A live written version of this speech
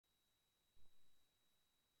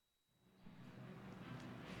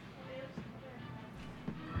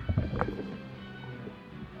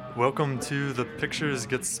Welcome to The Pictures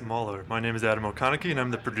Get Smaller. My name is Adam O'Conaghy, and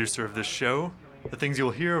I'm the producer of this show. The things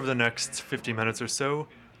you'll hear over the next 50 minutes or so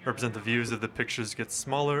represent the views of The Pictures Get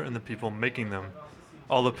Smaller and the people making them.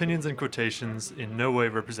 All opinions and quotations in no way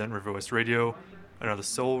represent riverwest radio and are the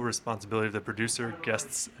sole responsibility of the producer,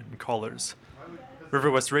 guests, and callers.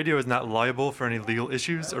 riverwest radio is not liable for any legal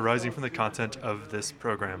issues arising from the content of this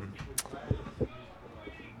program.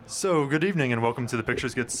 So, good evening and welcome to The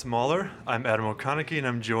Pictures Get Smaller. I'm Adam O'Conaghy and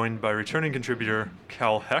I'm joined by returning contributor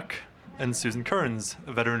Cal Heck and Susan Kearns,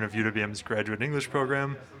 a veteran of UWM's graduate English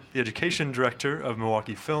program, the education director of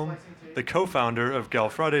Milwaukee Film, the co-founder of Gal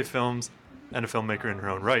Friday Films, and a filmmaker in her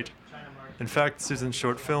own right. In fact, Susan's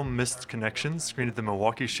short film Missed Connections screened at the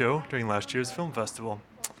Milwaukee Show during last year's film festival.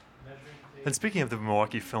 And speaking of the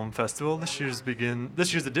Milwaukee Film Festival, this year's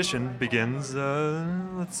edition begins,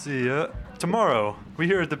 tomorrow. We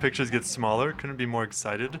here at The Pictures Get Smaller couldn't be more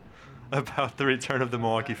excited about the return of the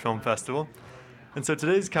Milwaukee Film Festival. And so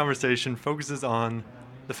today's conversation focuses on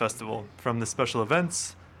the festival, from the special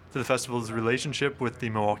events to the festival's relationship with the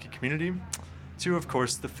Milwaukee community, to, of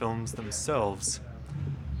course, the films themselves.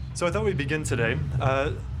 So I thought we'd begin today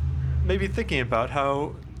maybe thinking about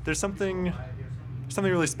how there's something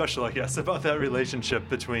really special, I guess, about that relationship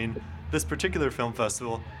between this particular film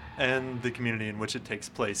festival and the community in which it takes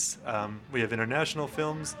place. We have international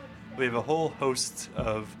films. We have a whole host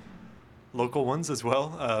of local ones as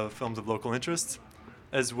well, films of local interest,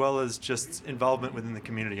 as well as just involvement within the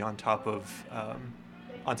community on top of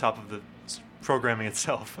the programming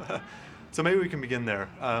itself. So maybe we can begin there.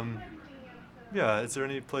 Is there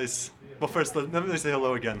any place? Well, first, let me say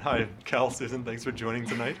hello again. Hi, Cal, Susan, thanks for joining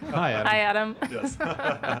tonight. Hi, Adam. Yes.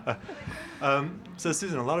 So,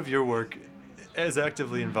 Susan, a lot of your work is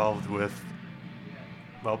actively involved with,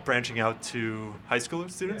 branching out to high school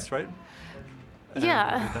students, right?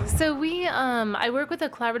 Yeah, so I work with a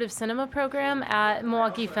collaborative cinema program at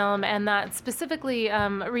Milwaukee Film, and that specifically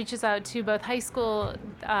reaches out to both high school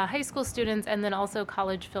students and then also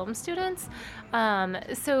college film students.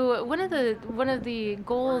 So one of the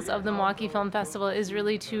goals of the Milwaukee Film Festival is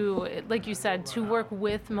really to, like you said, to work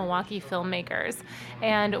with Milwaukee filmmakers,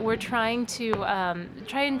 and we're trying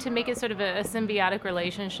to make it sort of a symbiotic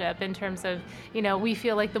relationship in terms of, we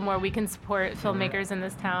feel like the more we can support filmmakers in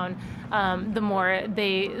this town, the more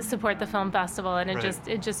they support the film festival, and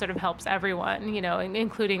it just sort of helps everyone,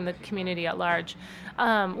 including the community at large.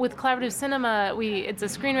 With collaborative cinema, it's a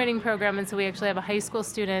screenwriting program, and so we actually have a high school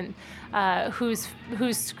student whose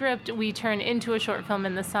script we turn into a short film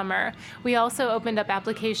in the summer. We also opened up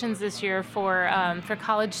applications this year for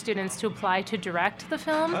college students to apply to direct the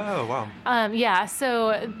film. Oh, wow.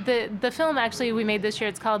 So the film actually we made this year,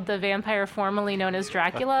 it's called The Vampire Formerly Known as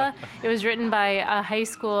Dracula. It was written by a high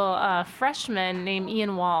school freshman named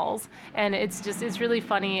Ian Walls, and it's really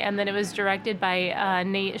funny. And then it was directed by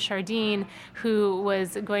Nate Chardine, who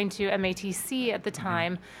was going to MATC at the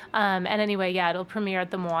time. And anyway, it'll premiere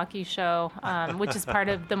at the Milwaukee Show, which is part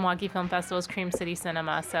of the Milwaukee Film Festival's Cream City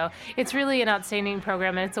Cinema. So it's really an outstanding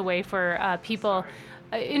program, and it's a way for people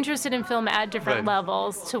interested in film at different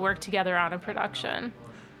levels to work together on a production.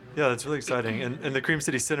 Yeah, that's really exciting. And the Cream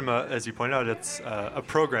City Cinema, as you point out, it's a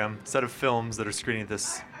set of films that are screening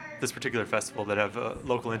this particular festival that have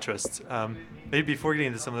local interest. Maybe before getting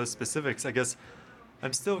into some of those specifics, I guess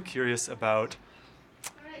I'm still curious about,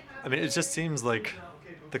 it just seems like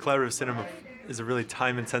the collaborative cinema is a really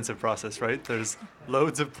time-intensive process, right? There's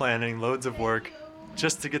loads of planning, loads of work,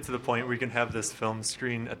 just to get to the point where you can have this film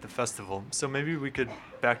screen at the festival. So maybe we could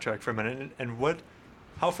backtrack for a minute. And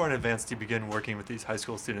how far in advance do you begin working with these high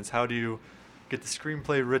school students? How do you get the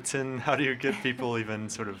screenplay written? How do you get people even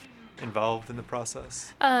sort of involved in the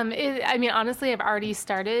process? Honestly, I've already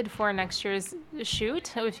started for next year's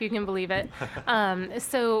shoot, if you can believe it.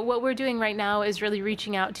 So what we're doing right now is really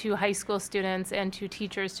reaching out to high school students and to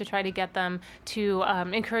teachers to try to get them to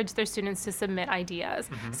encourage their students to submit ideas.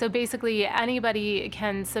 Mm-hmm. So basically, anybody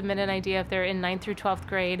can submit an idea if they're in 9th through 12th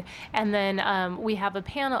grade, and then we have a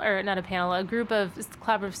group of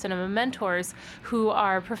collaborative cinema mentors who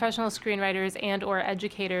are professional screenwriters and or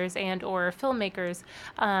educators and or filmmakers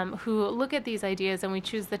who look at these ideas, and we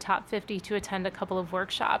choose the top 50 to attend a couple of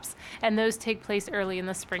workshops, and those take place early in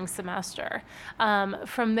the spring semester.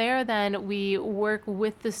 From there, then, we work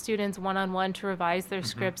with the students one-on-one to revise their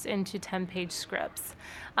scripts into 10-page scripts.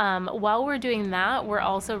 While we're doing that, we're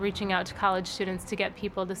also reaching out to college students to get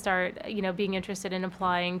people to start, being interested in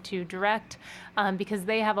applying to direct, because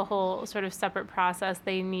they have a whole sort of separate process.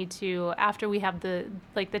 They need to, after we have the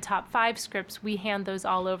top 5 scripts, we hand those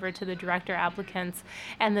all over to the director applicants,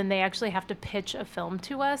 and then they they actually have to pitch a film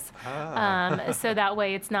to us. Ah. So that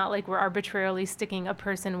way it's not like we're arbitrarily sticking a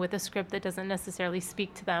person with a script that doesn't necessarily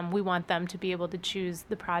speak to them. We want them to be able to choose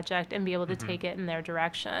the project and be able to take it in their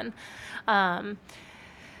direction.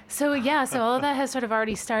 So yeah, so all of that has sort of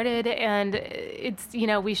already started, and it's,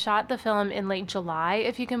 we shot the film in late July,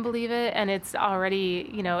 if you can believe it, and it's already,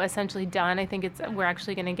 essentially done. I think we're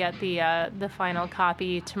actually going to get the final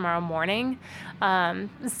copy tomorrow morning.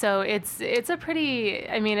 So it's a pretty,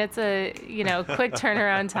 it's a, quick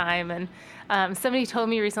turnaround time. And somebody told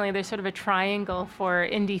me recently there's sort of a triangle for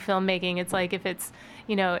indie filmmaking. It's like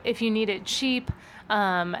if you need it cheap,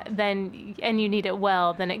 then and you need it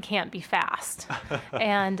well, then it can't be fast.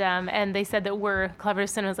 And they said that Collaborative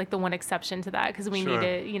Cinema is like the one exception to that, because we Sure. need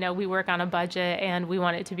it. We work on a budget, and we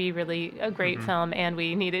want it to be really a great film, and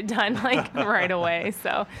we need it done like right away.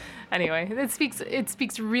 So anyway, it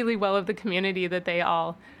speaks really well of the community that they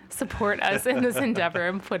all support us in this endeavor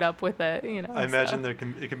and put up with it. I imagine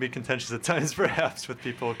it can be contentious at times, perhaps, with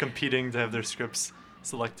people competing to have their scripts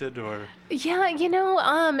selected, or Yeah,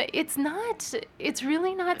 it's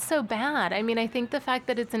really not so bad. I think the fact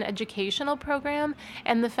that it's an educational program,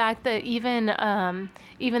 and the fact that even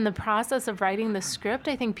the process of writing the script,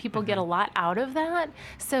 I think people get a lot out of that.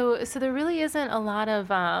 So there really isn't a lot of,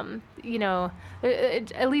 at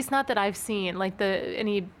least not that I've seen, like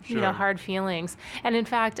any Sure. hard feelings. And in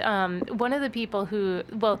fact, one of the people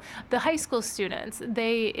the high school students,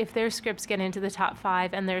 if their scripts get into the top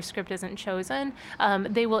 5 and their script isn't chosen,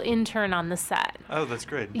 they will intern on the set. Oh, that's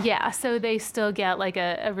great. Yeah, so they still get like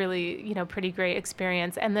a really, pretty great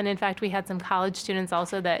experience. And then in fact, we had some college students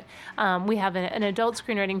also that we have an adult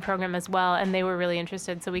screenwriting program as well, and they were really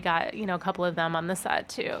interested. So we got, a couple of them on the set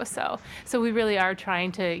too. So we really are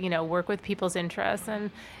trying to, work with people's interests,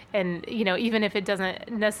 and even if it doesn't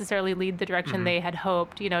necessarily lead the direction they had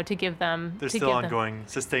hoped, to give them. There's still ongoing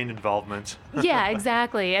sustained involvement. Yeah,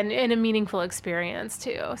 exactly, and a meaningful experience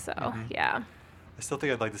too. So yeah. I still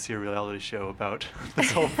think I'd like to see a reality show about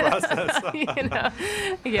this whole process.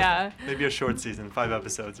 Yeah. Maybe a short season, 5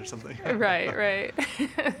 episodes or something. Right.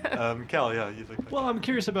 Cal, yeah, you'd like. Well, I'm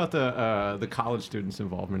curious about the college students'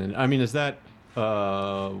 involvement, and is that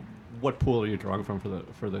what pool are you drawing from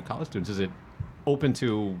for the college students? Is it open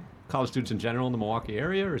to college students in general in the Milwaukee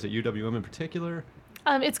area, or is it UWM in particular?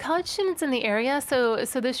 It's college students in the area. So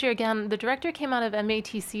this year, again, the director came out of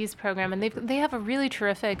MATC's program, and they have a really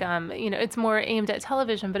terrific, it's more aimed at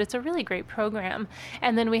television, but it's a really great program.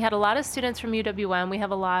 And then we had a lot of students from UWM. We have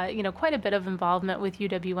a lot, quite a bit of involvement with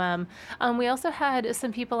UWM. We also had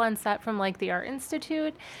some people on set from like the Art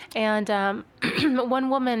Institute, and one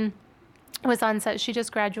woman was on set. She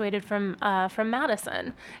just graduated from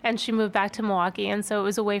Madison, and she moved back to Milwaukee, and so it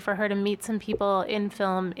was a way for her to meet some people in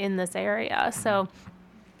film in this area. So,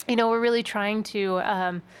 we're really trying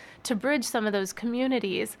to bridge some of those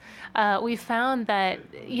communities. We found that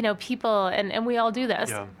people, and we all do this.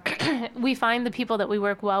 Yeah. We find the people that we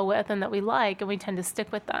work well with and that we like, and we tend to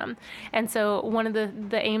stick with them. And so one of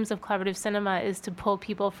the aims of collaborative cinema is to pull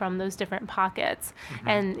people from those different pockets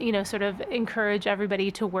and, sort of encourage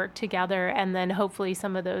everybody to work together. And then hopefully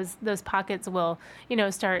some of those pockets will,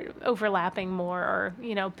 start overlapping more, or,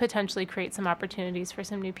 potentially create some opportunities for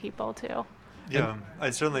some new people too. Yeah,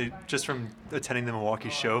 I certainly, just from attending the Milwaukee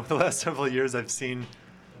show the last several years, I've seen,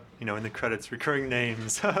 in the credits, recurring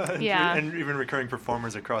names Yeah. and even recurring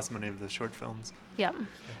performers across many of the short films. Yep.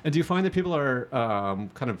 And do you find that people are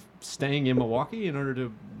kind of staying in Milwaukee in order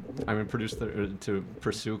to, to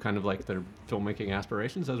pursue kind of like their filmmaking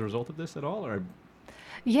aspirations as a result of this at all, or?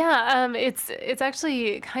 Yeah, it's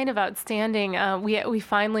actually kind of outstanding. We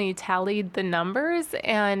finally tallied the numbers,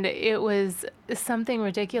 and it was something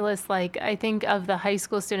ridiculous. Like, I think of the high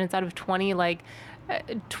school students, out of 20, like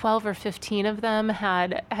 12 or 15 of them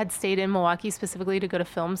had stayed in Milwaukee specifically to go to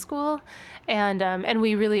film school, and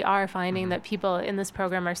we really are finding that people in this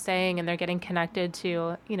program are staying, and they're getting connected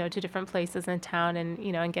to to different places in town, and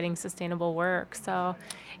and getting sustainable work. So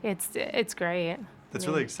it's great. That's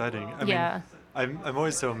really exciting. I Yeah. mean, I'm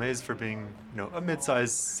always so amazed for being, a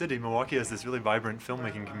mid-sized city. Milwaukee has this really vibrant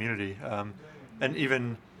filmmaking community, and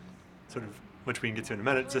even sort of, which we can get to in a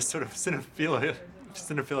minute, just sort of cinephilic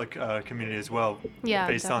community as well. Yeah,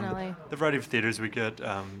 based definitely. on the variety of theaters we get,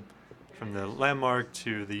 from the Landmark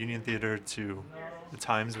to the Union Theater to the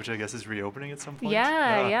Times, which I guess is reopening at some point.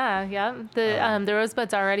 Yeah. The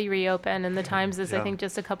Rosebud's already reopened, and the Times is, Yeah. I think,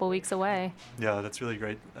 just a couple weeks away. Yeah, that's really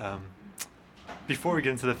great. Before we get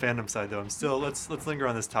into the fandom side, though, let's linger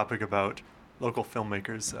on this topic about local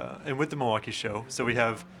filmmakers, and with the Milwaukee show. So we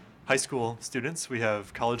have high school students, we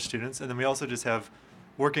have college students, and then we also just have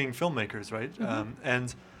working filmmakers, right?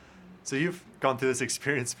 And So you've gone through this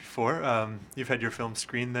experience before. You've had your film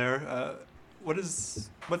screened there. What's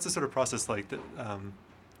the sort of process like that,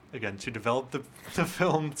 again, to develop the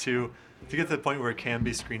film to get to the point where it can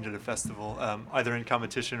be screened at a festival, either in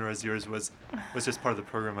competition or as yours was just part of the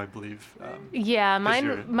program, I believe. Yeah,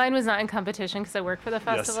 mine was not in competition because I work for the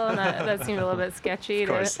festival, and that seemed a little bit sketchy. Of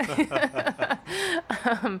course.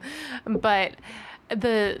 But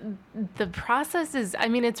the process is, I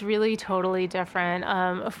mean, it's really totally different.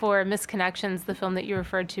 For Misconnections, the film that you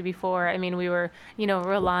referred to before, I mean, we were,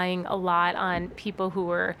 relying a lot on people who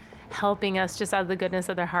were helping us just out of the goodness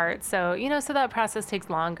of their hearts. So, so that process takes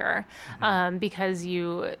longer, because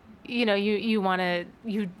you don't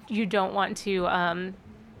want to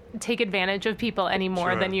take advantage of people any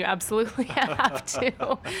more than you absolutely have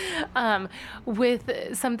to. With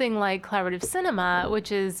something like collaborative cinema,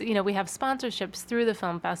 which is, we have sponsorships through the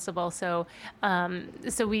film festival. So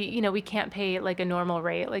we can't pay like a normal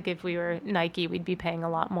rate. Like if we were Nike, we'd be paying a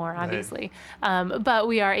lot more, obviously. Right. But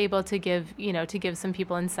we are able to give some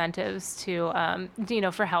people incentives to,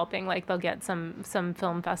 for helping. Like they'll get some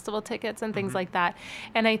film festival tickets and things like that.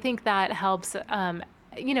 And I think that helps,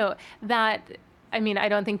 I mean, I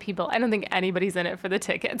don't think anybody's in it for the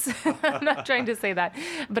tickets. I'm not trying to say that.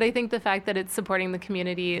 But I think the fact that it's supporting the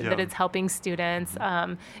community, that it's helping students,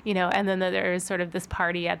 and then that there is sort of this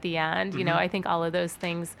party at the end, I think all of those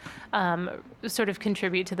things sort of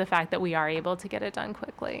contribute to the fact that we are able to get it done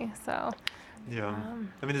quickly. So. Yeah.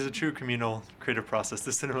 I mean, there's a true communal creative process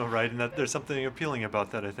to cinema, right? And that there's something appealing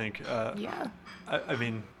about that, I think. Yeah. I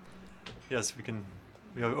mean, yes,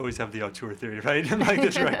 we always have the auteur theory, right? And like the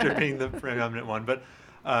director being the preeminent one. But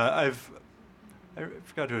I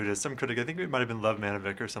forgot who it is. Some critic, I think it might have been Lev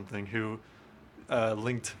Manovic or something, who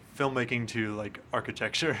linked filmmaking to like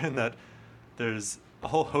architecture, and that there's a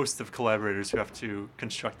whole host of collaborators who have to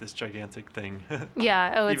construct this gigantic thing.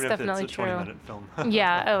 Yeah. Oh, it's even definitely if it's a true. 20-minute film.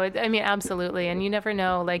 Yeah. Oh, I mean, absolutely. And you never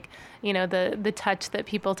know, like, the touch that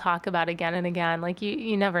people talk about again and again. Like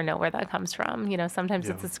you never know where that comes from. Sometimes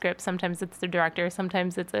it's a script, sometimes it's the director,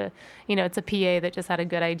 sometimes it's a PA that just had a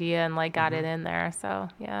good idea and like got it in there. So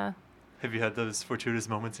yeah. Have you had those fortuitous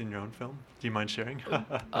moments in your own film? Do you mind sharing?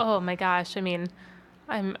 Oh my gosh. I mean,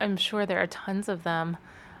 I'm sure there are tons of them.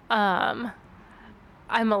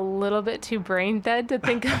 I'm a little bit too brain dead to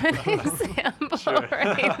think of an example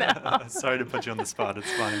right now. Sorry to put you on the spot.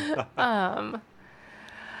 It's fine.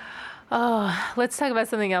 Let's talk about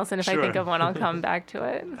something else, and if I think of one, I'll come back to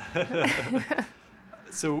it.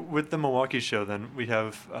 So with the Milwaukee show, then, we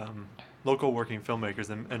have local working filmmakers,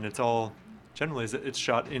 and it's all, generally, it's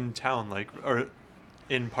shot in town, like, or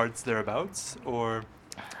in parts thereabouts, or...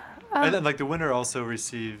 and then, like, the winner also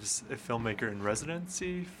receives a filmmaker in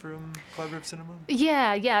residency from Collaborative Cinema?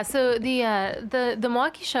 Yeah. So the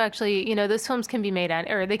Milwaukee show, actually, those films can be made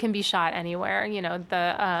or they can be shot anywhere.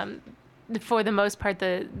 For the most part,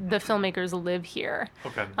 the filmmakers live here.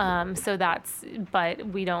 Okay. But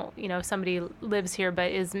we don't, if somebody lives here but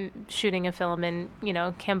is shooting a film in,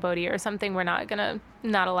 Cambodia or something, we're not gonna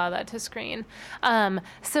not allow that to screen.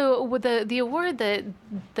 So with the award that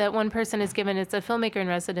one person is given, it's a filmmaker in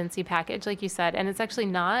residency package, like you said, and it's actually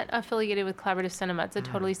not affiliated with Collaborative Cinema. It's a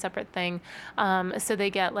totally separate thing. So they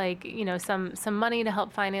get some money to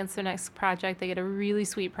help finance their next project. They get a really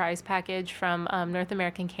sweet prize package from North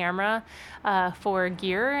American Camera for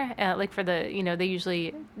gear, like for the they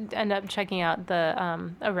usually end up checking out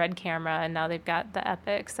the a Red camera, and now they've got the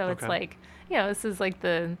Epic. So it's like this is like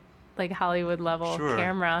the Hollywood level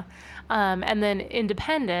camera. And then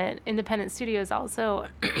independent studios also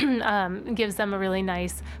gives them a really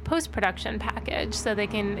nice post-production package, so they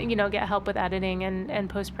can get help with editing and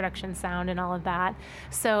post-production sound and all of that.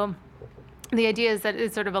 So the idea is that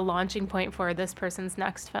it's sort of a launching point for this person's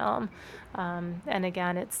next film. And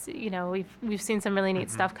again, it's we've seen some really neat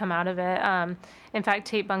stuff come out of it. In fact,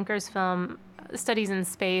 Tate Bunker's film Studies in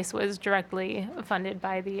Space was directly funded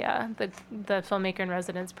by the filmmaker in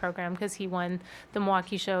residence program, because he won the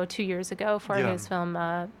Milwaukee show 2 years ago for his film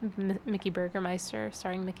Mickey Burgermeister,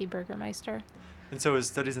 starring Mickey Burgermeister. And so is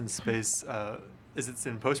Studies in Space, is it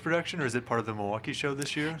in post-production, or is it part of the Milwaukee show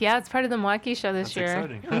this year? Yeah, it's part of the Milwaukee show this year.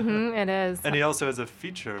 That's exciting. It is. And he also has a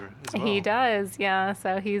feature as well. He does, yeah.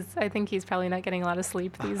 So I think he's probably not getting a lot of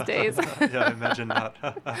sleep these days. Yeah, I imagine not.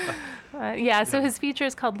 So his feature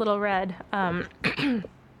is called Little Red. And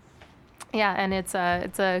it's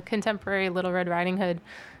a contemporary Little Red Riding Hood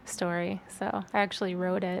story. So I actually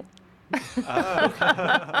wrote it.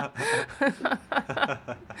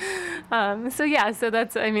 So yeah, so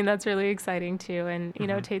that's really exciting too. And,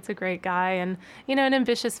 Tate's a great guy and, an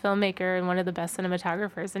ambitious filmmaker and one of the best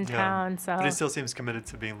cinematographers in town. So But he still seems committed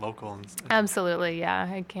to being local. absolutely. Yeah.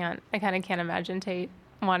 I kind of can't imagine Tate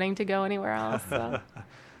wanting to go anywhere else. So.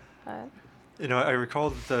 But. I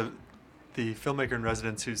recall the filmmaker in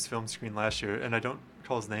residence whose film screened last year, and I don't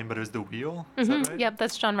recall his name, but it was The Wheel. Is that right? Yep,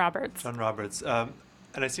 that's John Roberts. John Roberts.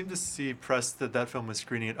 And I seem to see press that film was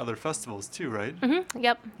screening at other festivals too, right?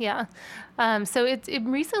 Yep, yeah. So it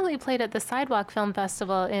recently played at the Sidewalk Film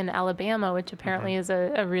Festival in Alabama, which apparently is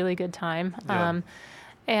a really good time. Yeah.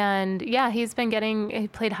 And yeah, he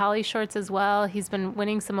played Holly shorts as well. He's been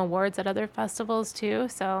winning some awards at other festivals too.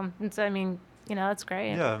 So that's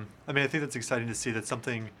great. Yeah, I think that's exciting to see that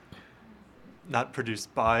something not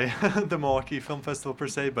produced by the Milwaukee Film Festival per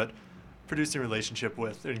se, but produced in relationship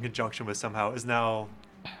with, or in conjunction with somehow, is now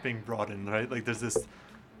being broadened, right? Like there's this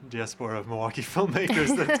diaspora of Milwaukee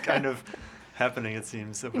filmmakers that's kind of happening, it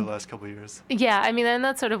seems, over the last couple of years. Yeah, and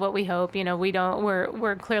that's sort of what we hope.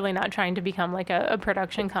 We're clearly not trying to become like a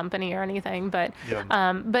production company or anything, but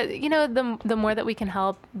the more that we can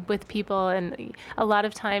help with people, and a lot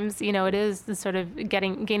of times, it is the sort of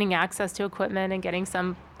gaining access to equipment and getting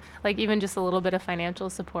some, like even just a little bit of financial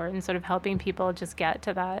support and sort of helping people just get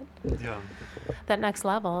to that next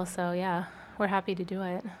level. So yeah, we're happy to do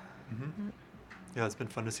it. Mm-hmm. Yeah, it's been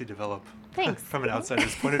fun to see develop. Thanks. From an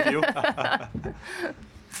outsider's point of view.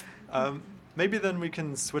 Maybe then we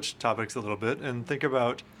can switch topics a little bit and think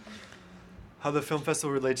about how the film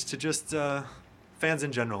festival relates to just fans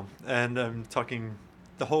in general. And I'm talking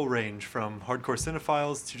the whole range from hardcore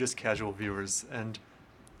cinephiles to just casual viewers. And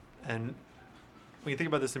when you think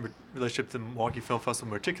about this in relationship to the Milwaukee Film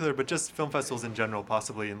Festival in particular, but just film festivals in general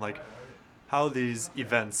possibly, and like how these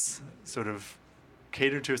events sort of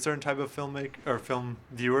cater to a certain type of film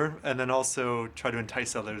viewer, and then also try to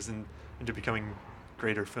entice others into becoming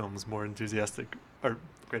greater more enthusiastic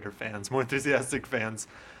fans.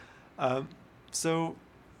 So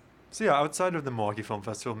yeah, outside of the Milwaukee Film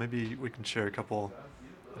Festival, maybe we can share a couple,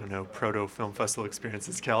 proto film festival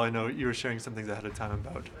experiences. Cal, I know you were sharing some things ahead of time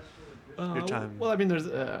about your time. Well, there's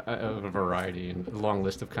a variety and a long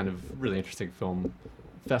list of kind of really interesting film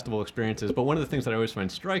festival experiences, but one of the things that I always find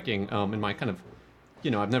striking in my kind of,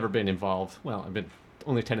 I've never been involved. Well, I've been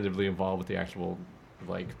only tentatively involved with the actual,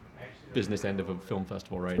 like, business end of a film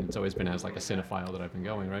festival, right? It's always been as like a cinephile that I've been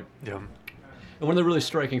going, right? Yeah. And one of the really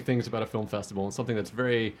striking things about a film festival, and something that's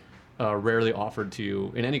very rarely offered to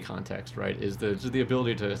you in any context, right, is the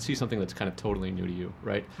ability to see something that's kind of totally new to you,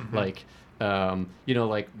 right? Mm-hmm. Like,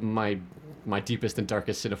 like my deepest and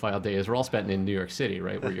darkest cinephile days are all spent in New York City,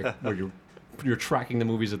 right, where you're tracking the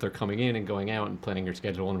movies that they're coming in and going out and planning your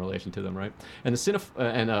schedule in relation to them, right? And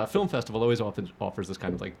the film festival always often offers this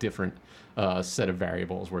kind of like different set of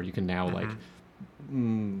variables where you can now like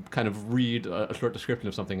kind of read a short description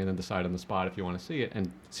of something and then decide on the spot if you want to see it,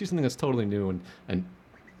 and see something that's totally new and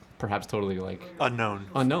perhaps totally like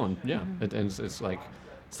unknown, yeah. And it's like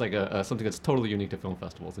something that's totally unique to film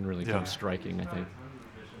festivals and really kind of striking, I think.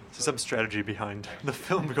 So some strategy behind the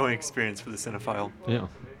film-going experience for the cinephile. Yeah.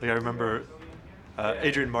 Like I remember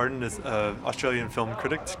Adrian Martin, is an Australian film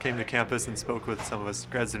critic, came to campus and spoke with some of us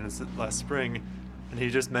grad students last spring, and he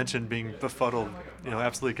just mentioned being befuddled,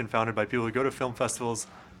 absolutely confounded by people who go to film festivals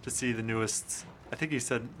to see the newest, I think he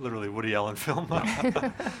said literally Woody Allen film.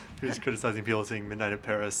 He was criticizing people seeing Midnight at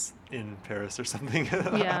Paris in Paris or something.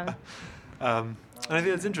 Yeah. And I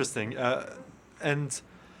think that's interesting. And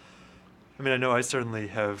I know I certainly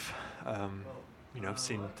have,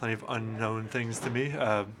 seen plenty of unknown things to me,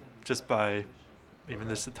 just by even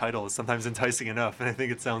this title is sometimes enticing enough, and I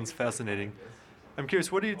think it sounds fascinating. I'm curious,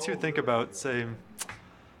 what do you two think about, say,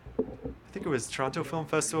 I think it was Toronto Film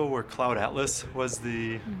Festival where Cloud Atlas was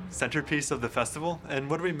the centerpiece of the festival, and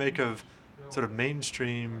what do we make of sort of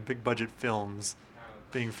mainstream, big budget films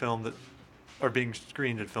being filmed or being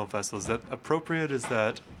screened at film festivals? Is that appropriate? Is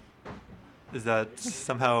that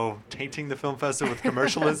somehow tainting the film festival with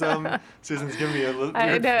commercialism? Susan's giving me a little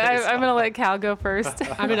weird face. I'm going to let Cal go first.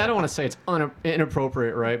 I don't want to say it's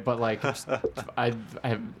inappropriate, right? But like, I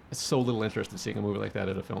have so little interest in seeing a movie like that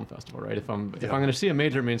at a film festival, right? If I'm going to see a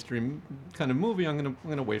major mainstream kind of movie, I'm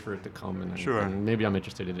going to wait for it to come, and maybe I'm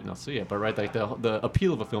interested in it and I'll see it. But right, like the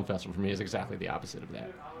appeal of a film festival for me is exactly the opposite of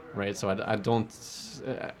that. Right, so I don't.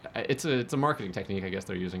 It's a marketing technique, I guess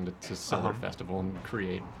they're using to sell their festival and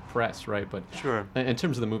create press, right? But sure. In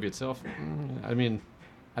terms of the movie itself, I don't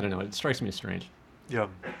know. It strikes me as strange. Yeah.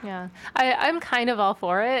 Yeah, I'm kind of all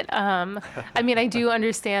for it. I mean, I do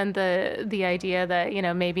understand the idea that,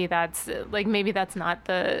 maybe that's not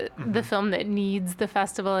the film that needs the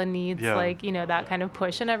festival and needs Yeah. that kind of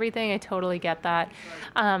push and everything. I totally get that.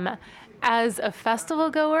 As a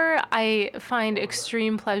festival goer, I find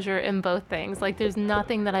extreme pleasure in both things. Like, there's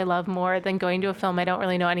nothing that I love more than going to a film I don't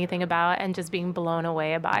really know anything about and just being blown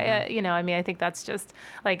away by it. I mean, I think that's just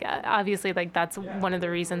obviously, that's one of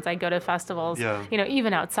the reasons I go to festivals. Yeah.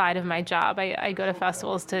 Even outside of my job, I go to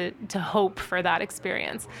festivals to hope for that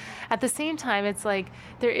experience. At the same time, it's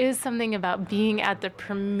there is something about being at the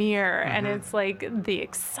premiere, and it's the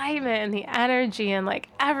excitement and the energy, and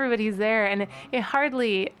everybody's there, and it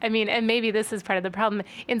hardly, I mean, and maybe this is part of the problem.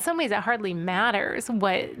 In some ways, it hardly matters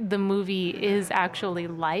what the movie is actually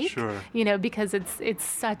like, Sure. Because it's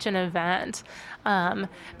such an event.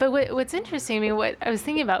 But what's interesting, I mean, what I was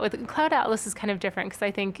thinking about with Cloud Atlas is kind of different, because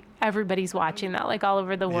I think everybody's watching that, all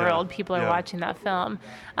over the world, people are watching that film.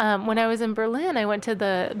 When I was in Berlin, I went to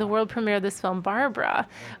the world premiere of this film, Barbara,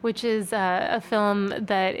 which is a film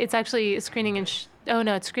that it's actually screening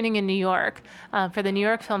it's screening in New York for the New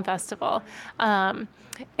York Film Festival.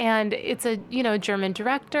 And it's a German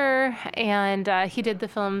director, and he did the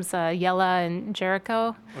films Yella and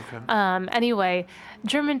Jericho. Okay. Anyway,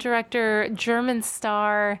 German director, German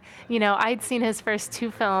star. I'd seen his first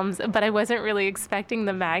two films, but I wasn't really expecting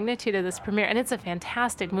the magnitude of this premiere. And it's a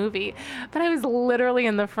fantastic movie. But I was literally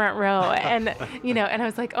in the front row, and and I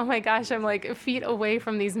was like, oh my gosh, I'm feet away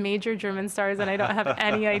from these major German stars, and I don't have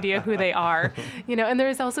any idea who they are. And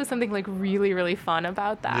there's also something really, really fun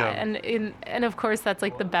about that. Yeah. And of course, that's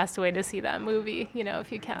the best way to see that movie,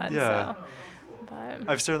 if you can. Yeah. So, but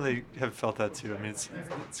I've certainly have felt that too. I mean, it's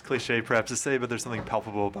cliche perhaps to say, but there's something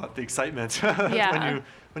palpable about the excitement Yeah.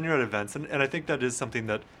 when you're at events, and I think that is something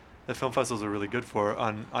that film festivals are really good for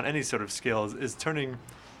on any sort of scale is turning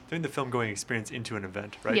the film going experience into an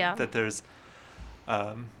event, right? Yeah. That there's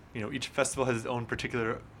each festival has its own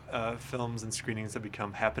particular films and screenings that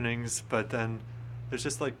become happenings, but then there's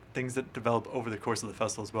just things that develop over the course of the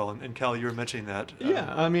festival as well. And Cal, you were mentioning that.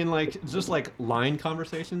 Yeah, I mean, just line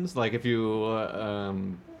conversations. If you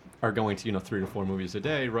are going to 3 to 4 movies a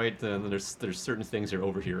day, right? Then there's certain things you're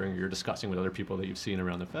overhearing, you're discussing with other people that you've seen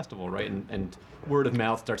around the festival, right? And word of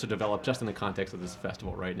mouth starts to develop just in the context of this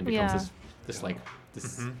festival, right? And it becomes this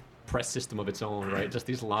press system of its own, right? Just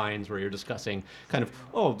these lines where you're discussing kind of,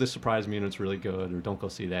 oh, this surprised me and it's really good, or don't go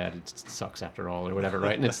see that, it sucks after all, or whatever,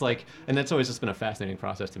 right? And it's and that's always just been a fascinating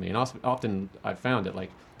process to me. And also, often I've found that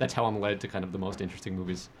that's how I'm led to kind of the most interesting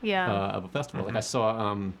movies of a festival. I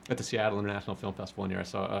saw at the Seattle International Film Festival one year, I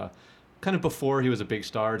saw kind of before he was a big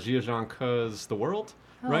star, Jia Zhang Ke's The World.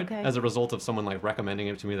 Right, okay. as a result of someone recommending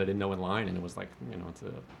it to me that I didn't know in line, and it was it's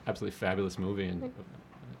an absolutely fabulous movie, and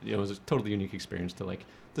it was a totally unique experience to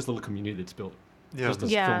this little community that's built just as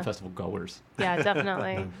film festival goers. Yeah,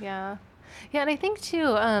 definitely. Yeah, and I think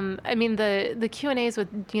too. I mean, the Q&As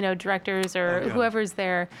with directors or whoever's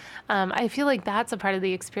there. I feel like that's a part of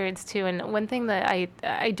the experience too. And one thing that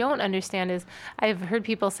I don't understand is I've heard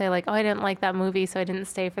people say oh, I didn't like that movie, so I didn't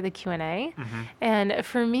stay for the Q&A. And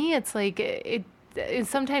for me, it's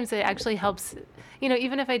sometimes it actually helps,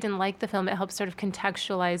 even if I didn't like the film, it helps sort of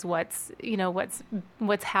contextualize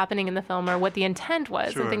what's happening in the film or what the intent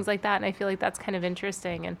was and things like that. And I feel like that's kind of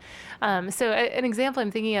interesting. And so an example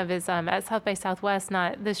I'm thinking of is at South by Southwest,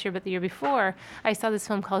 not this year but the year before, I saw this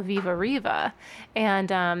film called Viva Riva,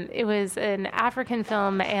 and it was an African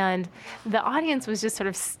film, and the audience was just sort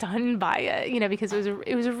of stunned by it, because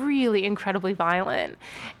it was really incredibly violent.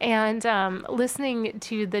 And listening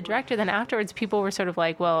to the director then afterwards, people were sort of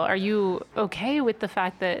well, are you okay with the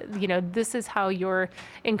fact that, this is how you're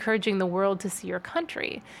encouraging the world to see your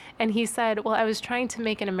country? And he said, well, I was trying to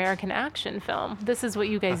make an American action film. This is what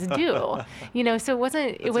you guys do. So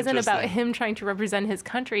it wasn't about him trying to represent his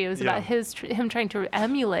country. It was about him trying to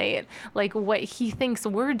emulate what he thinks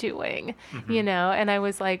we're doing, and I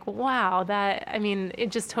was like, wow, it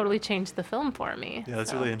just totally changed the film for me. Yeah,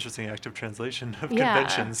 that's a really interesting active translation of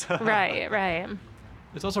conventions. Right.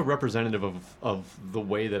 It's also representative of the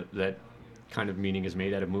way that kind of meaning is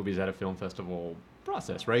made out of movies at a film festival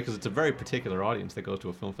process, right? Because it's a very particular audience that goes to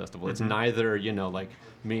a film festival. It's neither,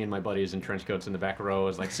 me and my buddies in trench coats in the back row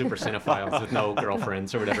as super cinephiles with no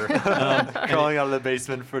girlfriends or whatever. Crawling out of the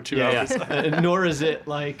basement for 2 hours. Nor is it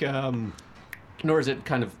nor is it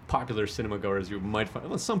kind of popular cinema goers you might find.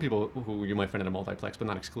 Well, some people who you might find at a multiplex, but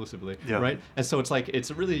not exclusively, right? And so it's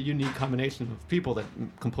a really unique combination of people that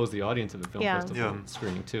compose the audience of the film festival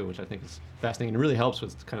screening too, which I think is fascinating and really helps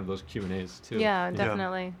with kind of those Q&As too. Yeah,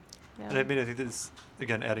 definitely. And I mean, I think this,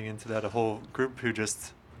 again, adding into that, a whole group who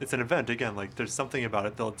just it's an event again. Like there's something about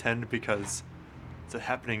it they'll attend because it's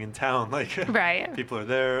happening in town. Like Right. people are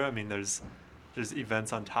there. I mean, there's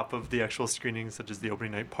events on top of the actual screenings, such as the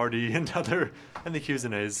opening night party and the Q's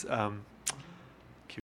and A's.